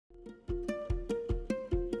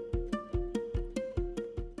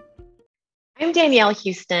I'm Danielle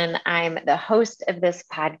Houston. I'm the host of this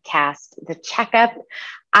podcast, The Checkup.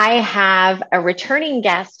 I have a returning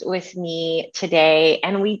guest with me today,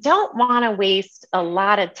 and we don't want to waste a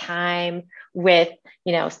lot of time with,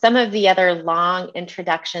 some of the other long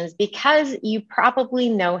introductions because you probably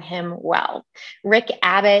know him well. Rick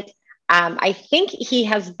Abbott. I think he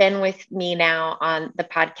has been with me now on the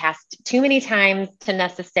podcast too many times to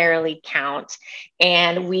necessarily count.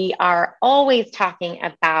 And we are always talking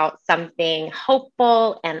about something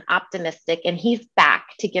hopeful and optimistic. And he's back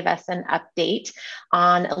to give us an update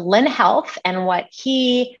on Lyn Health and what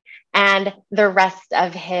he and the rest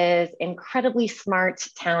of his incredibly smart,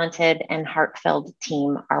 talented, and heart-filled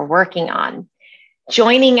team are working on.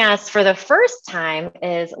 Joining us for the first time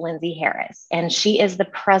is Lindsay Harris, and she is the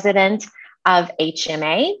president of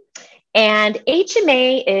HMA. And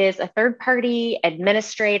HMA is a third-party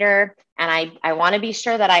administrator, and I want to be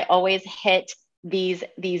sure that I always hit these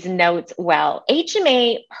notes well.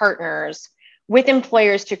 HMA partners with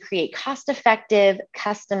employers to create cost-effective,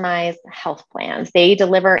 customized health plans. They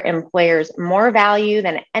deliver employers more value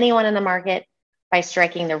than anyone in the market by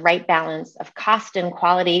striking the right balance of cost and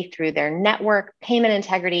quality through their network, payment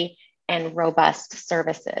integrity, and robust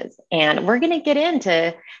services. And we're going to get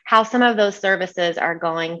into how some of those services are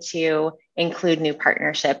going to include new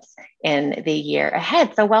partnerships in the year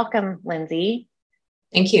ahead. So welcome, Lindsay.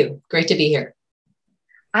 Thank you. Great to be here.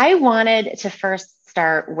 I wanted to first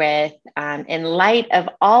start with, in light of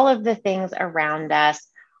all of the things around us,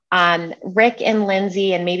 Rick and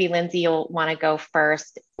Lindsay, and maybe Lindsay, you'll want to go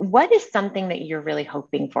first. What is something that you're really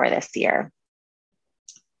hoping for this year?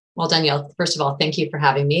 Well, Danielle, first of all, thank you for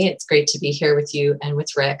having me. It's great to be here with you and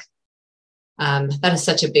with Rick. That is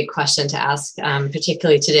such a big question to ask,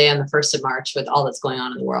 particularly today on the 1st of March with all that's going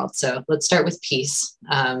on in the world. So let's start with peace.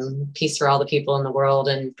 Peace for all the people in the world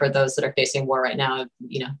and for those that are facing war right now.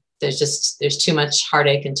 There's too much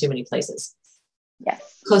heartache in too many places.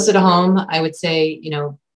 Yes. Closer to home, I would say,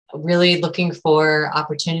 really looking for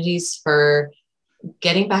opportunities for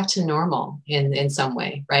getting back to normal in some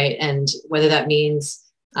way, right? And whether that means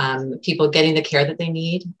people getting the care that they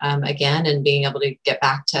need again and being able to get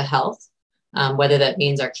back to health, whether that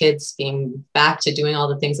means our kids being back to doing all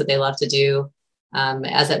the things that they love to do,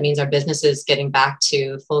 as that means our businesses getting back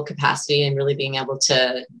to full capacity and really being able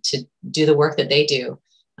to do the work that they do.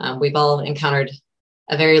 We've all encountered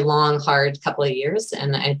a very long, hard couple of years.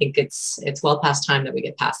 And I think it's well past time that we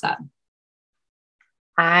get past that.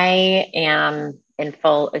 I am in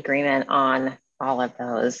full agreement on all of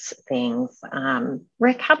those things.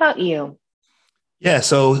 Rick, how about you? Yeah,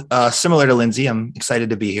 so similar to Lindsay, I'm excited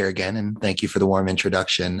to be here again, and thank you for the warm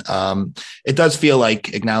introduction. It does feel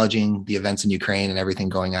like acknowledging the events in Ukraine and everything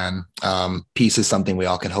going on. Peace is something we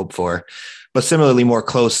all can hope for, but similarly more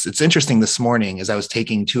close. It's interesting this morning as I was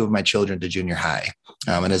taking two of my children to junior high,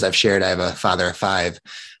 and as I've shared, I have a father of five.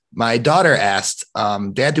 My daughter asked,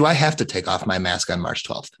 Dad, do I have to take off my mask on March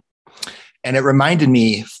 12th? And it reminded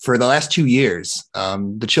me for the last 2 years,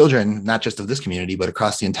 the children, not just of this community, but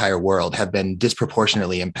across the entire world, have been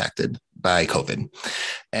disproportionately impacted by COVID.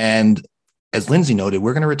 And as Lindsay noted,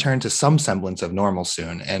 we're going to return to some semblance of normal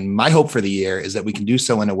soon. And my hope for the year is that we can do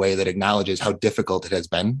so in a way that acknowledges how difficult it has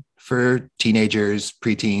been for teenagers,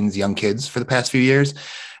 preteens, young kids for the past few years,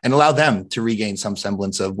 and allow them to regain some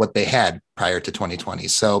semblance of what they had prior to 2020.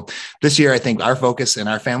 So this year, I think our focus and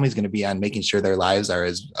our family is going to be on making sure their lives are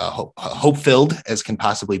as hope-filled as can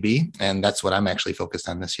possibly be. And that's what I'm actually focused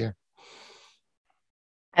on this year.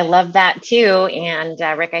 I love that too. And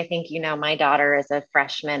Rick, I think, my daughter is a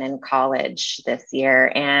freshman in college this year,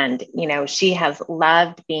 and, she has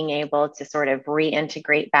loved being able to sort of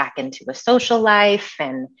reintegrate back into a social life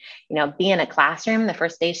and, be in a classroom. The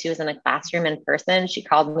first day she was in a classroom in person, she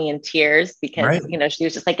called me in tears because, right. She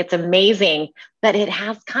was just like, it's amazing, but it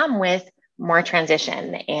has come with more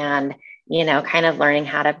transition and, kind of learning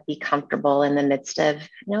how to be comfortable in the midst of,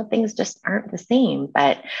 things just aren't the same.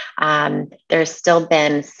 But there's still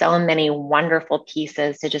been so many wonderful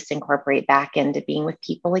pieces to just incorporate back into being with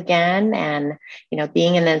people again and,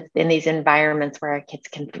 being in these environments where our kids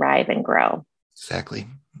can thrive and grow. Exactly.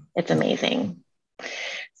 It's amazing.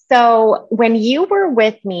 So when you were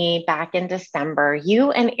with me back in December,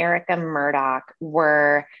 you and Erica Murdoch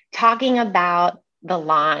were talking about the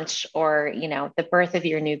launch or, the birth of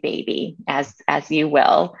your new baby, as you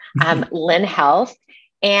will, Lyn Health.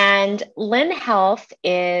 And Lyn Health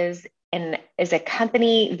is a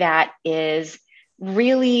company that is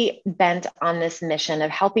really bent on this mission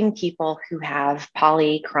of helping people who have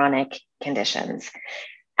polychronic conditions.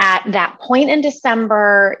 At that point in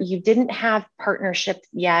December, you didn't have partnerships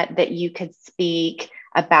yet that you could speak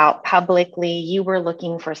about publicly. You were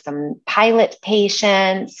looking for some pilot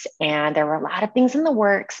patients, and there were a lot of things in the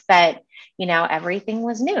works, but everything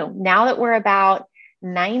was new. Now that we're about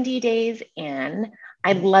 90 days in,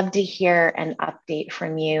 I'd love to hear an update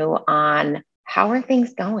from you on how are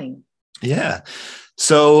things going? Yeah.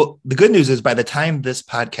 So the good news is by the time this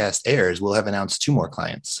podcast airs, we'll have announced 2 more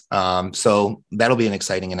clients. So that'll be an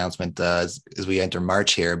exciting announcement as we enter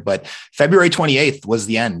March here. But February 28th was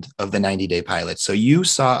the end of the 90-day pilot. So you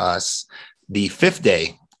saw us the 5th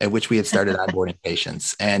day at which we had started onboarding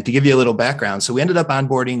patients. And to give you a little background, so we ended up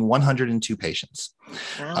onboarding 102 patients.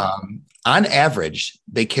 Wow. On average,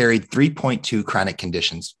 they carried 3.2 chronic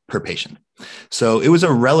conditions per patient. So it was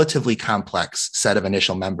a relatively complex set of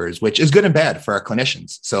initial members, which is good and bad for our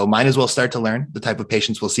clinicians. So might as well start to learn the type of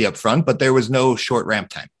patients we'll see up front, but there was no short ramp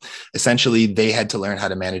time. Essentially, they had to learn how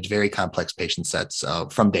to manage very complex patient sets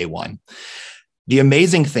from day one. The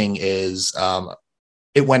amazing thing is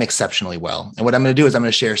it went exceptionally well. And what I'm going to do is I'm going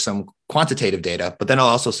to share some quantitative data, but then I'll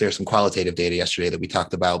also share some qualitative data yesterday that we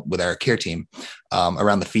talked about with our care team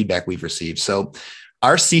around the feedback we've received. So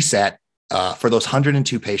our CSAT for those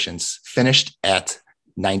 102 patients finished at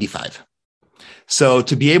 95. So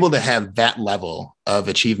to be able to have that level of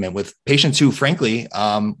achievement with patients who, frankly,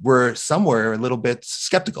 were somewhere a little bit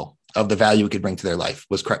skeptical of the value it could bring to their life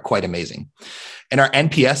was quite amazing. And our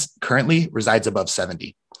NPS currently resides above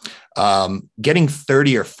 70. Getting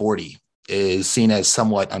 30 or 40 is seen as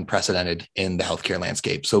somewhat unprecedented in the healthcare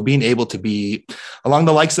landscape. So being able to be along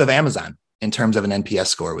the likes of Amazon in terms of an NPS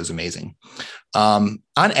score was amazing. On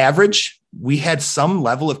average, we had some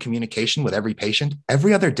level of communication with every patient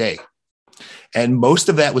every other day. And most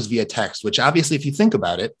of that was via text, which obviously, if you think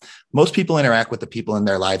about it, most people interact with the people in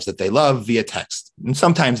their lives that they love via text. And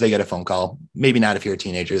sometimes they get a phone call. Maybe not if you're a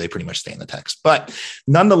teenager, they pretty much stay in the text. But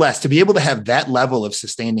nonetheless, to be able to have that level of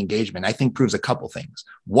sustained engagement, I think proves a couple things.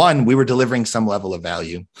 One, we were delivering some level of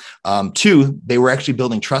value. 2, they were actually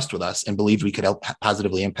building trust with us and believed we could help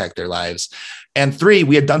positively impact their lives. And 3,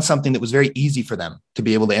 we had done something that was very easy for them to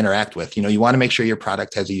be able to interact with. You want to make sure your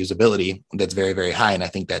product has a usability that's very, very high. And I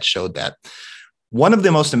think that showed that. One of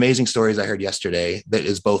the most amazing stories I heard yesterday that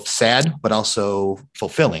is both sad, but also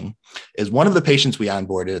fulfilling is one of the patients we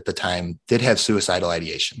onboarded at the time did have suicidal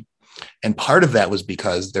ideation. And part of that was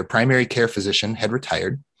because their primary care physician had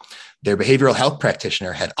retired. Their behavioral health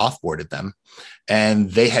practitioner had offboarded them,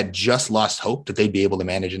 and they had just lost hope that they'd be able to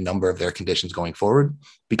manage a number of their conditions going forward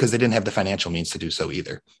because they didn't have the financial means to do so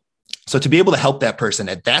either. So to be able to help that person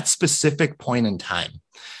at that specific point in time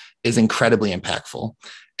is incredibly impactful.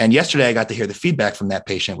 And yesterday I got to hear the feedback from that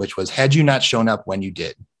patient, which was, had you not shown up when you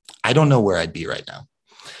did, I don't know where I'd be right now.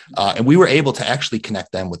 And we were able to actually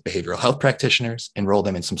connect them with behavioral health practitioners, enroll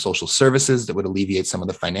them in some social services that would alleviate some of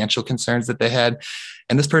the financial concerns that they had.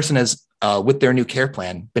 And this person has, with their new care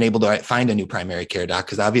plan, been able to find a new primary care doc,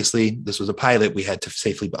 because obviously this was a pilot. We had to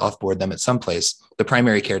safely offboard them at some place. The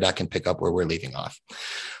primary care doc can pick up where we're leaving off.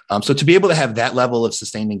 So to be able to have that level of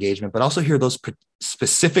sustained engagement, but also hear those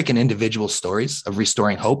specific and individual stories of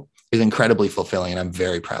restoring hope is incredibly fulfilling. And I'm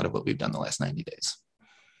very proud of what we've done the last 90 days.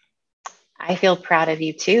 I feel proud of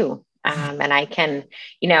you too. And I can,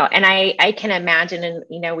 I can imagine,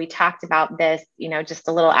 and, we talked about this, just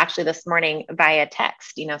a little actually this morning via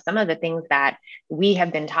text, some of the things that we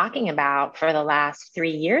have been talking about for the last 3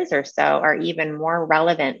 years or so are even more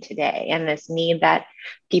relevant today. And this need that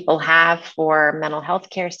people have for mental health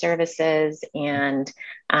care services and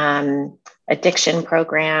addiction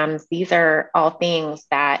programs. These are all things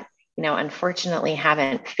that, unfortunately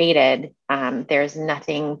haven't faded. There's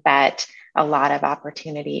nothing but a lot of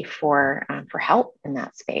opportunity for help in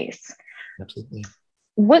that space. Absolutely.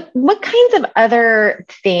 What kinds of other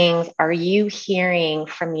things are you hearing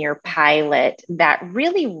from your pilot that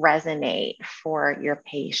really resonate for your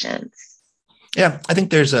patients? Yeah, I think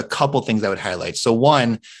there's a couple things I would highlight. So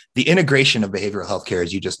one, the integration of behavioral healthcare,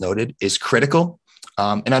 as you just noted, is critical.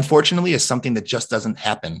 And unfortunately, is something that just doesn't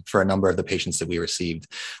happen for a number of the patients that we received.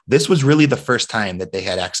 This was really the first time that they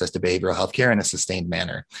had access to behavioral healthcare in a sustained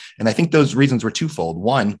manner. And I think those reasons were twofold.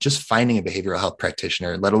 One, just finding a behavioral health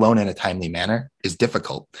practitioner, let alone in a timely manner, is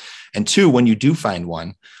difficult. And 2, when you do find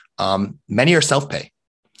one, many are self-pay.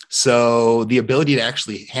 So the ability to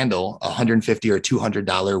actually handle a $150 or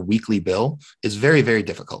 $200 weekly bill is very, very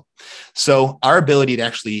difficult. So our ability to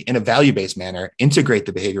actually, in a value-based manner, integrate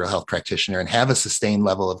the behavioral health practitioner and have a sustained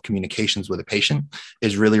level of communications with a patient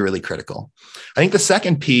is really, really critical. I think the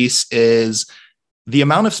second piece is the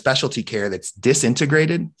amount of specialty care that's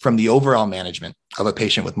disintegrated from the overall management of a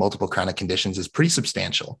patient with multiple chronic conditions is pretty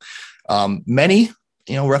substantial. Many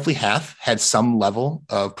roughly half had some level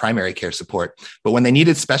of primary care support. But when they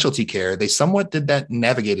needed specialty care, they somewhat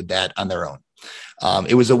navigated that on their own.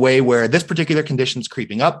 It was a way where this particular condition is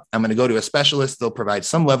creeping up. I'm going to go to a specialist. They'll provide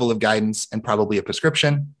some level of guidance and probably a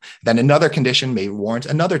prescription. Then another condition may warrant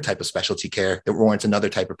another type of specialty care that warrants another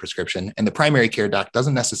type of prescription. And the primary care doc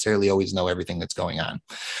doesn't necessarily always know everything that's going on.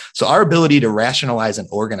 So our ability to rationalize and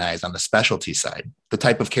organize on the specialty side, the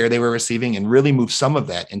type of care they were receiving, and really move some of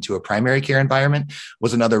that into a primary care environment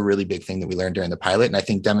was another really big thing that we learned during the pilot. And I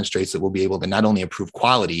think demonstrates that we'll be able to not only improve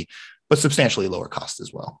quality, but substantially lower cost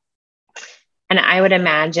as well. And I would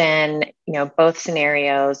imagine, both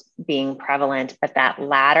scenarios being prevalent, but that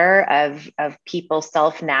latter of people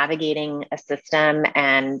self-navigating a system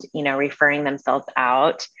and, referring themselves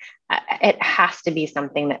out, it has to be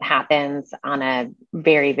something that happens on a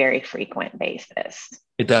very, very frequent basis.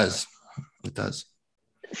 It does. It does.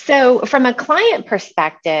 So from a client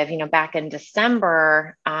perspective, back in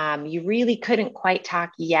December, you really couldn't quite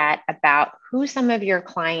talk yet about who some of your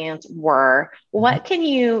clients were. What can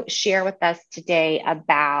you share with us today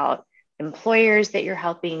about employers that you're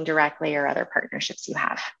helping directly or other partnerships you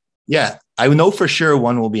have? Yeah, I know for sure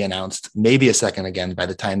one will be announced, maybe a second again by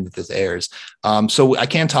the time that this airs. So I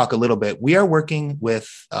can talk a little bit. We are working with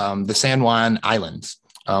the San Juan Islands.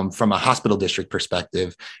 From a hospital district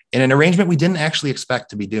perspective, in an arrangement we didn't actually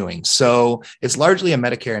expect to be doing. So it's largely a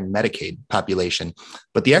Medicare and Medicaid population,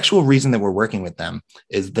 but the actual reason that we're working with them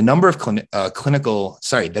is the number of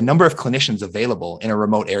the number of clinicians available in a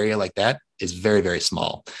remote area like that is very, very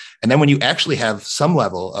small. And then when you actually have some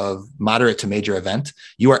level of moderate to major event,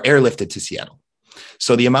 you are airlifted to Seattle.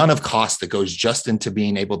 So the amount of cost that goes just into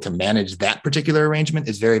being able to manage that particular arrangement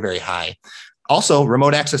is very, very high. Also,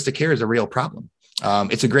 remote access to care is a real problem.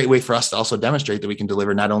 It's a great way for us to also demonstrate that we can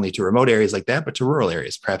deliver not only to remote areas like that, but to rural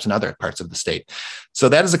areas, perhaps in other parts of the state. So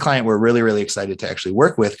that is a client we're really, really excited to actually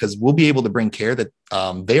work with, because we'll be able to bring care that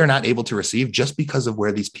they are not able to receive just because of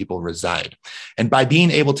where these people reside. And by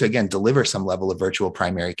being able to, again, deliver some level of virtual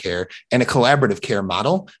primary care and a collaborative care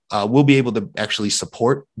model, we'll be able to actually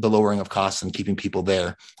support the lowering of costs and keeping people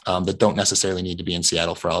there that don't necessarily need to be in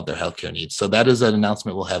Seattle for all of their healthcare needs. So that is an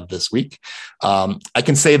announcement we'll have this week. I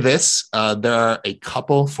can say this, there are a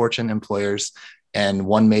couple Fortune employers and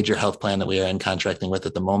one major health plan that we are in contracting with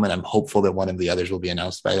at the moment. I'm hopeful that one of the others will be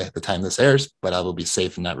announced by the time this airs, but I will be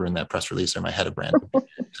safe and not ruin that press release or my head of brand.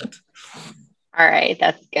 All right,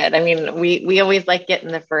 that's good. I mean, we always like getting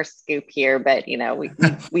the first scoop here, but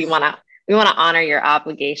we want to honor your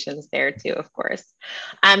obligations there too, of course.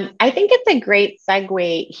 I think it's a great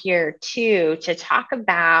segue here too to talk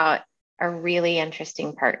about a really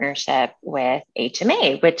interesting partnership with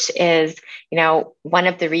HMA, which is, one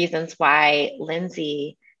of the reasons why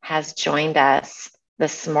Lindsay has joined us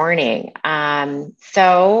this morning.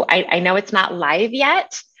 So I know it's not live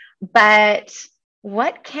yet, but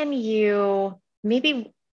what can you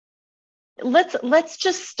let's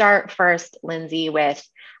just start first, Lindsay, with,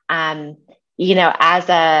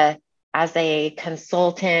 as a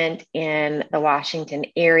consultant in the Washington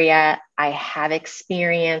area, I have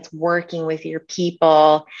experience working with your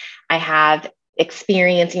people. I have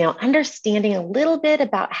experience, understanding a little bit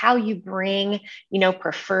about how you bring,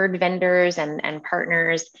 preferred vendors and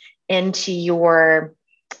partners into your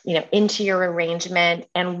arrangement.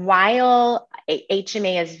 And while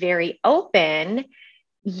HMA is very open,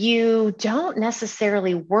 you don't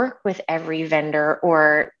necessarily work with every vendor,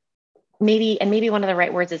 or maybe one of the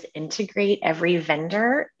right words is integrate every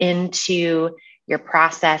vendor into your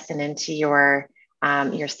process and into your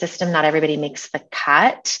system. Not everybody makes the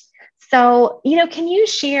cut. So, can you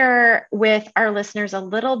share with our listeners a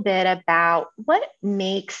little bit about what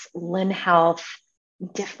makes Lyn Health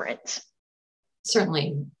different?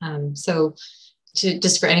 Certainly.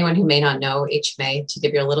 Just for anyone who may not know HMA, to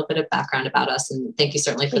give you a little bit of background about us, and thank you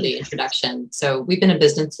certainly for the introduction. So we've been in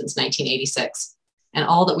business since 1986. And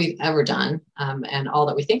all that we've ever done and all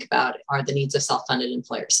that we think about are the needs of self-funded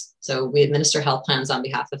employers. So we administer health plans on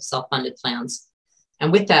behalf of self-funded plans. And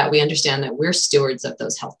with that, we understand that we're stewards of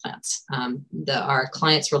those health plans. Our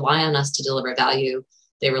clients rely on us to deliver value.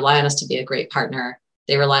 They rely on us to be a great partner.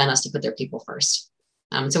 They rely on us to put their people first.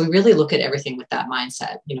 So we really look at everything with that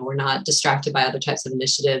mindset. We're not distracted by other types of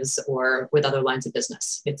initiatives or with other lines of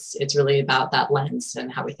business. It's really about that lens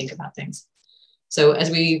and how we think about things. So as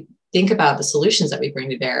we think about the solutions that we bring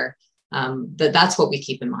to bear, that's what we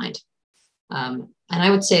keep in mind. And I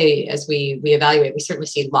would say as we evaluate, we certainly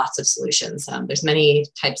see lots of solutions. There's many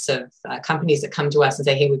types of companies that come to us and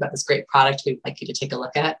say, hey, we've got this great product we'd like you to take a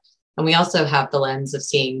look at. And we also have the lens of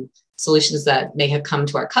seeing solutions that may have come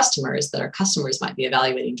to our customers that our customers might be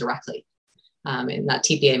evaluating directly. In that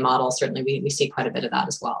TPA model, certainly we see quite a bit of that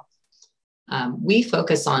as well. We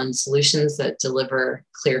focus on solutions that deliver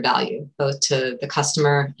clear value, both to the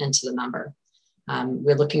customer and to the member.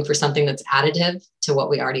 We're looking for something that's additive to what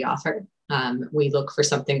we already offer. We look for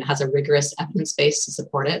something that has a rigorous evidence base to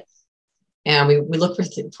support it. And we look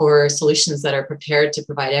for solutions that are prepared to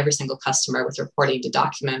provide every single customer with reporting to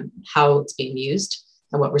document how it's being used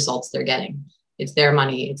and what results they're getting. It's their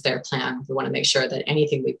money, it's their plan. We want to make sure that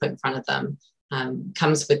anything we put in front of them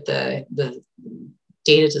comes with the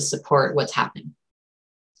data to support what's happening.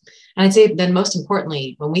 And I'd say then most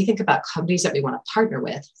importantly, when we think about companies that we want to partner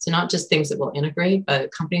with, so not just things that will integrate,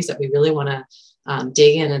 but companies that we really want to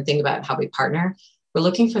dig in and think about how we partner, we're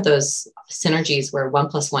looking for those synergies where 1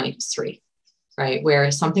 + 1 = 3, right? Where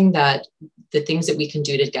something that the things that we can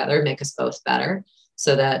do together make us both better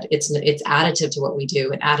so that it's additive to what we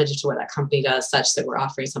do and additive to what that company does, such that we're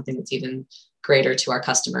offering something that's even greater to our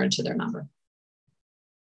customer and to their member.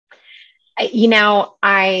 In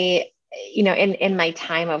my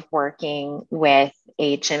time of working with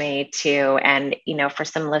HMA too, and, for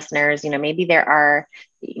some listeners, maybe there's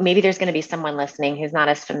going to be someone listening who's not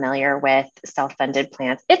as familiar with self-funded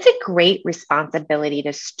plans. It's a great responsibility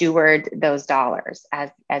to steward those dollars, as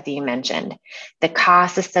you mentioned, the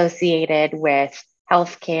costs associated with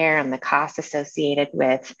healthcare and the costs associated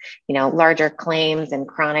with, larger claims and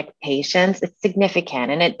chronic patients. It's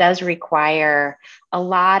significant, and it does require a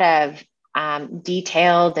lot of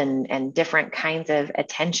detailed and different kinds of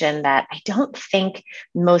attention that I don't think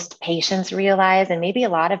most patients realize, and maybe a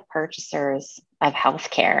lot of purchasers of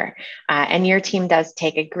healthcare. And your team does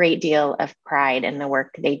take a great deal of pride in the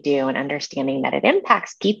work they do and understanding that it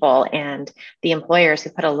impacts people and the employers who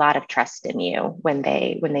put a lot of trust in you when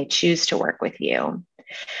they choose to work with you.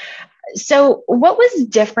 So what was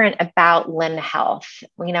different about Lyn Health?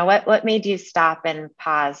 What made you stop and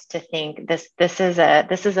pause to think this is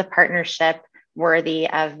a partnership worthy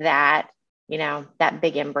of that, that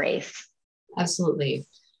big embrace? Absolutely.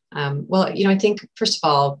 I think first of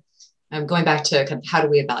all, going back to kind of how do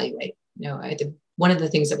we evaluate? I think one of the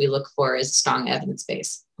things that we look for is strong evidence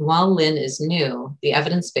base. While Lyn is new, the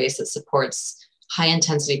evidence base that supports high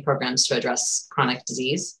intensity programs to address chronic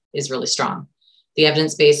disease is really strong. The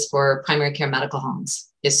evidence base for primary care medical homes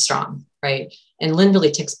is strong, right? And Lyn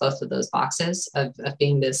really ticks both of those boxes of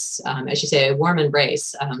being this, as you say, a warm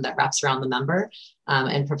embrace that wraps around the member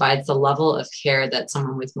and provides the level of care that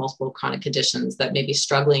someone with multiple chronic conditions that may be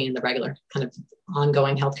struggling in the regular kind of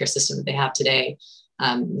ongoing healthcare system that they have today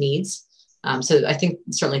needs. So I think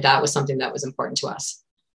certainly that was something that was important to us.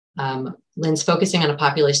 Lyn's focusing on a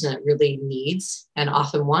population that really needs and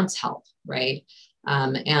often wants help, right?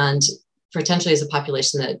 And potentially is a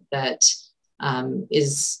population that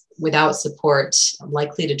is without support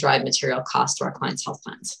likely to drive material cost to our clients' health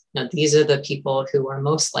plans. Now, these are the people who are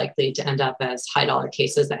most likely to end up as high dollar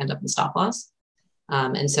cases that end up in stop loss.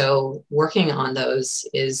 And so working on those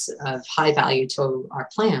is of high value to our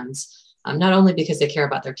plans, not only because they care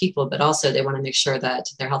about their people, but also they want to make sure that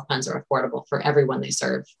their health plans are affordable for everyone they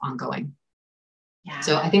serve ongoing. Yeah.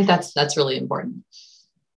 So I think that's really important.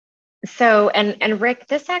 So, and Rick,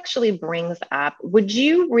 this actually brings up, would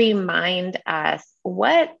you remind us,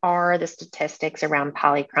 what are the statistics around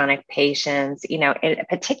polychronic patients,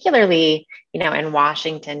 particularly, in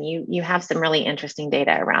Washington, you have some really interesting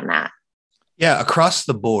data around that. Yeah, across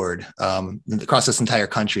the board, across this entire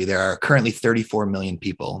country, there are currently 34 million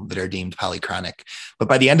people that are deemed polychronic. But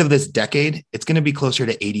by the end of this decade, it's going to be closer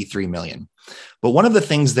to 83 million. But one of the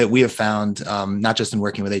things that we have found, not just in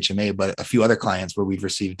working with HMA, but a few other clients where we've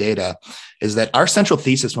received data, is that our central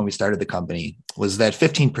thesis when we started the company was that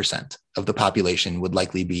 15% of the population would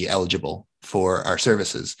likely be eligible for our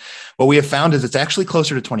services. What we have found is it's actually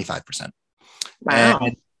closer to 25%. Wow.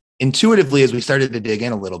 And intuitively, as we started to dig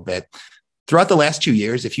in a little bit, throughout the last 2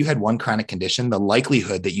 years, if you had one chronic condition, the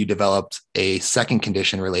likelihood that you developed a second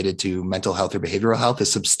condition related to mental health or behavioral health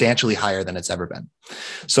is substantially higher than it's ever been.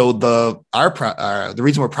 So the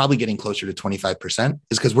reason we're probably getting closer to 25%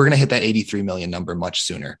 is because we're going to hit that 83 million number much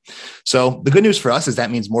sooner. So the good news for us is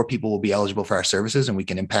that means more people will be eligible for our services and we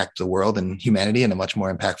can impact the world and humanity in a much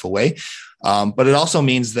more impactful way. But it also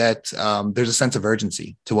means that there's a sense of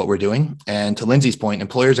urgency to what we're doing. And to Lindsay's point,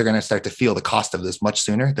 employers are going to start to feel the cost of this much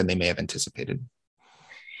sooner than they may have anticipated.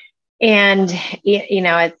 And,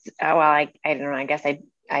 it's, I don't know, I guess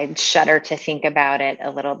I'd shudder to think about it a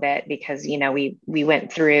little bit because, we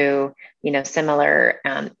went through, similar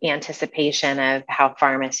anticipation of how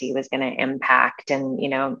pharmacy was going to impact. And,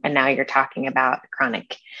 and now you're talking about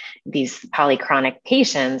these polychronic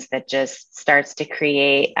patients that just starts to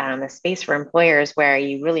create a space for employers where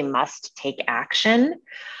you really must take action.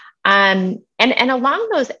 And along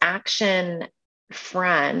those action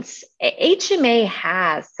fronts, HMA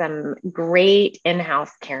has some great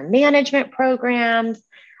in-house care management programs.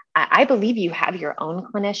 I believe you have your own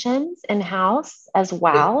clinicians in-house as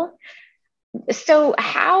well. So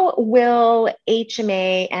how will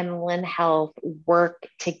HMA and Lyn Health work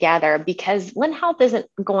together? Because Lyn Health isn't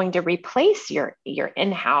going to replace your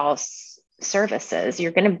in-house services.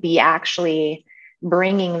 You're going to be actually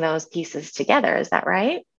bringing those pieces together. Is that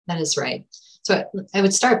right? That is right. So I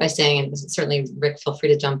would start by saying, and certainly Rick, feel free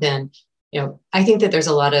to jump in. I think that there's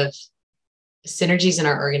a lot of synergies in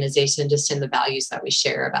our organization just in the values that we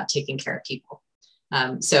share about taking care of people.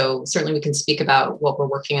 So certainly we can speak about what we're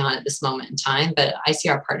working on at this moment in time, but I see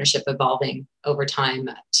our partnership evolving over time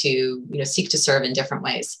to seek to serve in different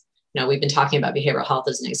ways. We've been talking about behavioral health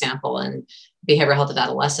as an example, and behavioral health of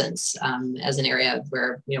adolescents as an area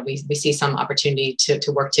where we see some opportunity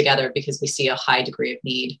to work together because we see a high degree of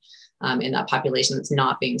need in that population that's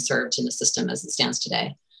not being served in the system as it stands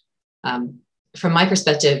today. From my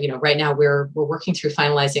perspective, right now we're working through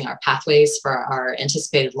finalizing our pathways for our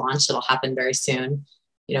anticipated launch that'll happen very soon.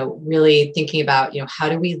 Really thinking about how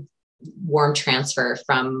do we warm transfer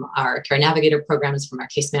from our care navigator programs, from our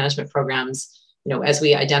case management programs, as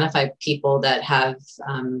we identify people that have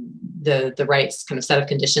the right kind of set of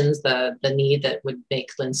conditions, the need that would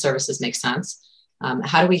make Lyn services make sense.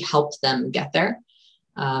 How do we help them get there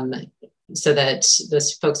so that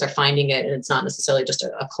those folks are finding it and it's not necessarily just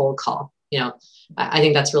a cold call? I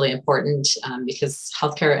think that's really important because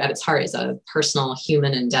healthcare at its heart is a personal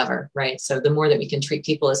human endeavor, right? So the more that we can treat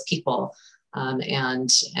people as people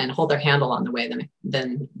and hold their handle on the way,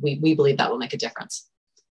 then we believe that will make a difference.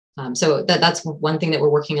 So that's one thing that we're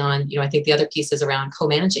working on. I think the other piece is around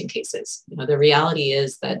co-managing cases. The reality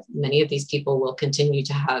is that many of these people will continue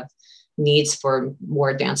to have needs for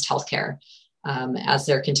more advanced healthcare as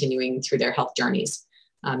they're continuing through their health journeys.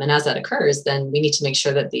 And as that occurs, then we need to make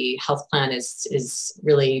sure that the health plan is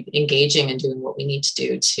really engaging and doing what we need to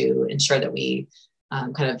do to ensure that we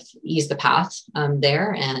kind of ease the path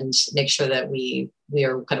there and make sure that we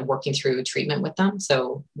are kind of working through treatment with them.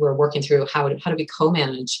 So we're working through how do we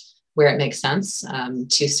co-manage where it makes sense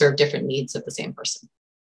to serve different needs of the same person.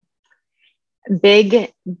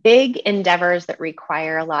 Big endeavors that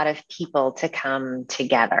require a lot of people to come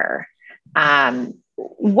together.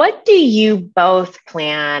 What do you both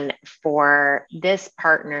plan for this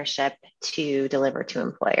partnership to deliver to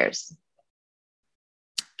employers?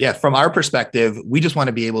 Yeah, from our perspective, we just want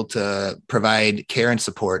to be able to provide care and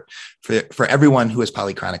support for everyone who is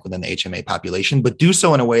polychronic within the HMA population, but do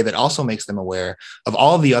so in a way that also makes them aware of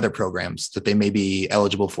all of the other programs that they may be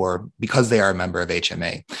eligible for because they are a member of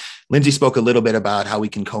HMA. Lindsay spoke a little bit about how we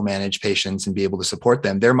can co-manage patients and be able to support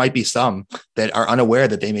them. There might be some that are unaware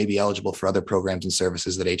that they may be eligible for other programs and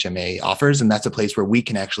services that HMA offers, and that's a place where we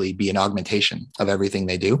can actually be an augmentation of everything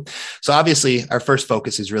they do. So obviously, our first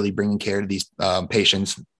focus is really bringing care to these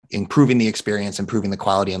patients, improving the experience, improving the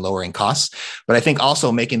quality, and lowering costs. But I think also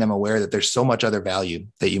making them aware that there's so much other value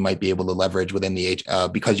that you might be able to leverage within the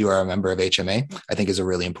because you are a member of HMA, I think is a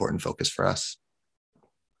really important focus for us.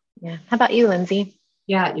 Yeah. How about you, Lindsay?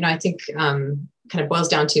 Yeah, I think kind of boils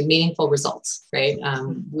down to meaningful results, right?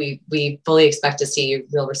 We fully expect to see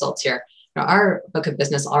real results here. Our book of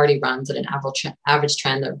business already runs at an average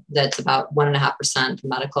trend that's about 1.5% for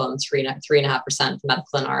medical and 3.5% for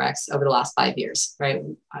medical and RX over the last 5 years, right?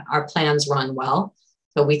 Our plans run well,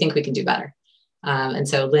 so we think we can do better. And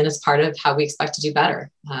so Lyn is part of how we expect to do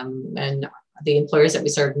better. And the employers that we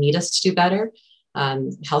serve need us to do better.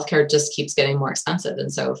 Healthcare just keeps getting more expensive.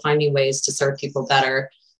 And so finding ways to serve people better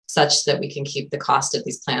such that we can keep the cost of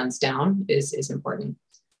these plans down is important.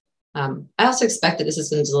 I also expect that this is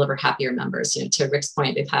going to deliver happier members. To Rick's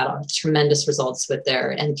point, they've had tremendous results with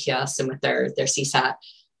their NPS and with their CSAT.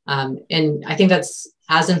 And I think that's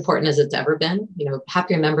as important as it's ever been.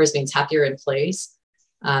 Happier members means happier employees.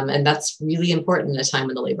 And that's really important at a time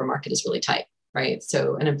when the labor market is really tight, right?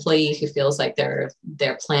 So an employee who feels like their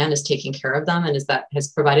plan is taking care of them and has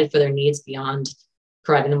provided for their needs beyond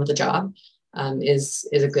providing them with a job is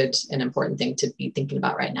a good and important thing to be thinking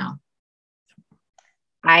about right now.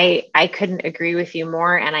 I couldn't agree with you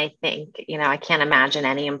more. And I think, I can't imagine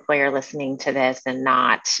any employer listening to this and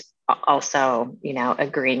not also,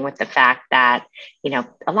 agreeing with the fact that,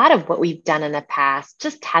 a lot of what we've done in the past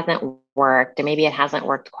just hasn't worked, and maybe it hasn't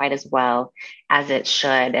worked quite as well as it should.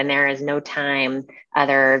 And there is no time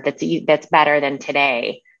that's better than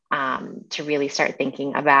today to really start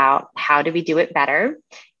thinking about how do we do it better.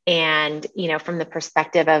 And, from the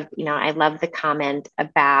perspective of, I love the comment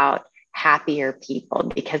about happier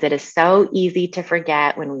people, because it is so easy to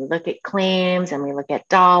forget when we look at claims and we look at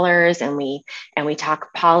dollars and we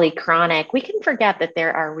talk polychronic. We can forget that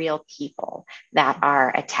there are real people that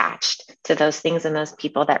are attached to those things and those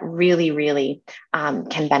people that really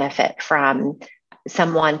can benefit from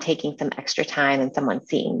someone taking some extra time and someone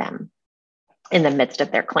seeing them in the midst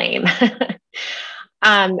of their claim.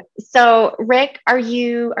 So Rick, are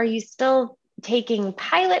you still taking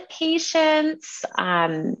pilot patients?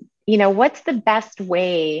 What's the best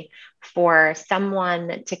way for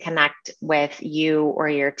someone to connect with you or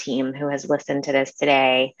your team who has listened to this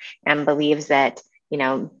today and believes that,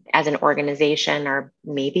 as an organization or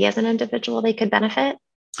maybe as an individual, they could benefit?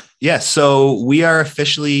 Yes. So we are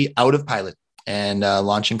officially out of pilot and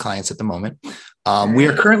launching clients at the moment. We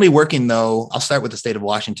are currently working, though, I'll start with the state of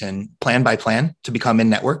Washington, plan by plan to become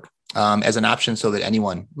in-network as an option so that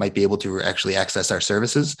anyone might be able to actually access our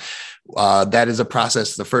services. That is a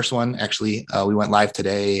process. The first one, actually, we went live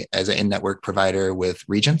today as an in-network provider with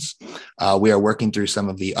Regents. We are working through some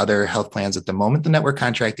of the other health plans at the moment. The network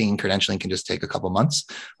contracting and credentialing can just take a couple months.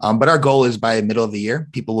 But our goal is by middle of the year,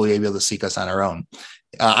 people will be able to seek us on their own.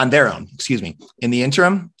 In the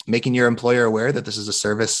interim, making your employer aware that this is a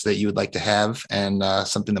service that you would like to have and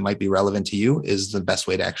something that might be relevant to you is the best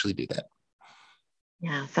way to actually do that.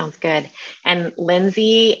 Yeah, sounds good. And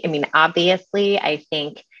Lindsay, obviously, I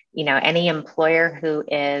think, any employer who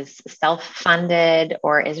is self-funded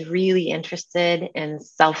or is really interested in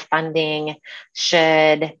self-funding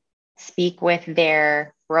should speak with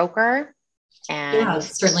their broker. And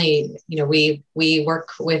certainly, we work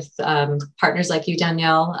with partners like you,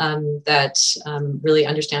 Danielle, that really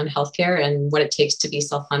understand healthcare and what it takes to be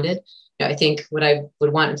self-funded. I think what I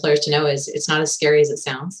would want employers to know is it's not as scary as it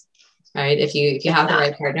sounds. Right. If you have the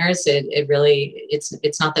right partners,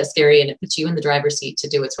 it's not that scary, and it puts you in the driver's seat to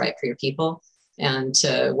do what's right for your people and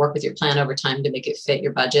to work with your plan over time to make it fit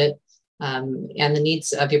your budget and the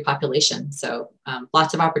needs of your population. So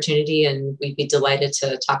lots of opportunity, and we'd be delighted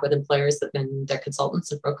to talk with employers and their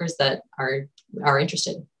consultants and brokers that are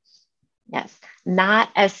interested. Yes, not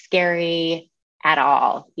as scary at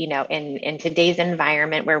all. In today's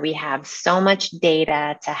environment where we have so much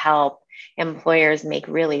data to help employers make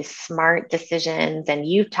really smart decisions. And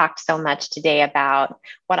you've talked so much today about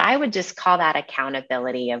what I would just call that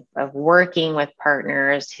accountability of working with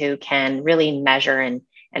partners who can really measure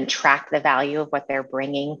and track the value of what they're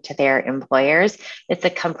bringing to their employers. It's a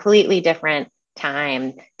completely different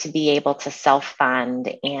time to be able to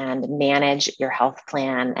self-fund and manage your health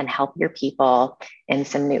plan and help your people in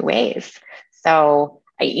some new ways. So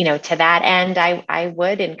to that end, I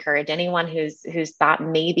would encourage anyone who's thought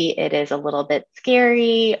maybe it is a little bit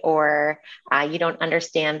scary or you don't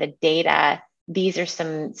understand the data. These are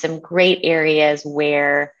some great areas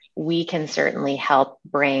where we can certainly help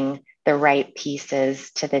bring the right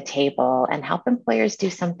pieces to the table and help employers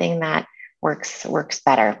do something that works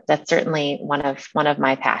better. That's certainly one of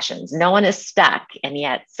my passions. No one is stuck, and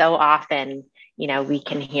yet so often we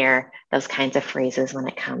can hear those kinds of phrases when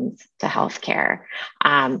it comes to healthcare.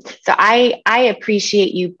 So I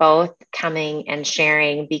appreciate you both coming and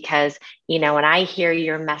sharing, because, when I hear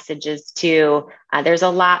your messages too, there's a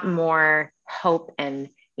lot more hope and,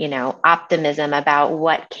 optimism about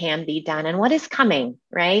what can be done and what is coming,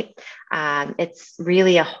 right? It's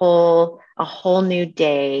really a whole new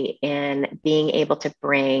day in being able to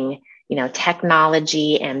bring,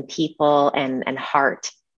 technology and people and heart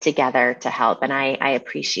together to help. And I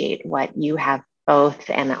appreciate what you have both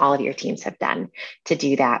and all of your teams have done to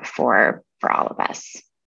do that for all of us.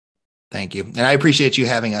 Thank you. And I appreciate you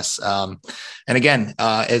having us. And again,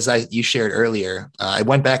 as you shared earlier, I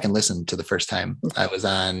went back and listened to the first time I was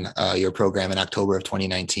on your program in October of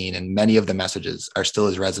 2019, and many of the messages are still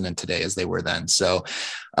as resonant today as they were then. So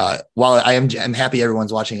while I'm happy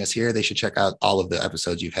everyone's watching us here, they should check out all of the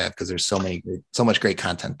episodes you've had, because there's so much great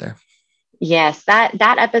content there. Yes, that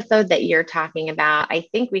episode that you're talking about, I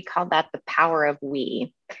think we called that The Power of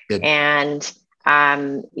We. Good. And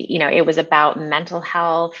it was about mental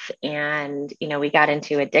health, and we got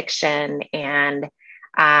into addiction, and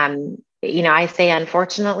I say,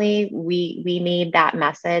 unfortunately, we need that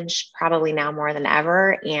message probably now more than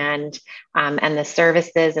ever, and the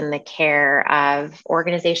services and the care of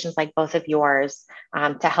organizations like both of yours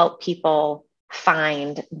to help people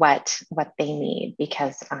find what they need,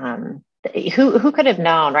 because who could have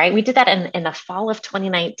known, right? We did that in the fall of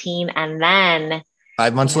 2019, and then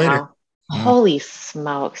 5 months later. Holy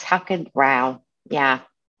smokes. Wow. Yeah.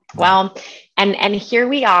 Well, and here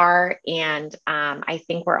we are, and I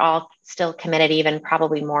think we're all still committed, even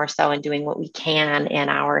probably more so, in doing what we can in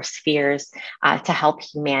our spheres to help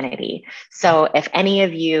humanity. So, if any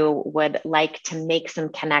of you would like to make some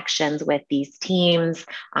connections with these teams,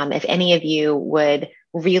 if any of you would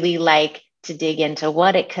really like to dig into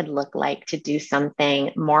what it could look like to do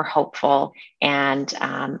something more hopeful and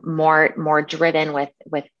more driven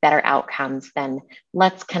with better outcomes, then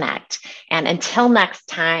let's connect. And until next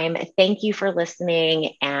time, thank you for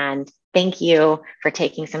listening, and thank you for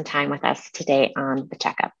taking some time with us today on the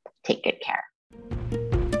Checkup. Take good care.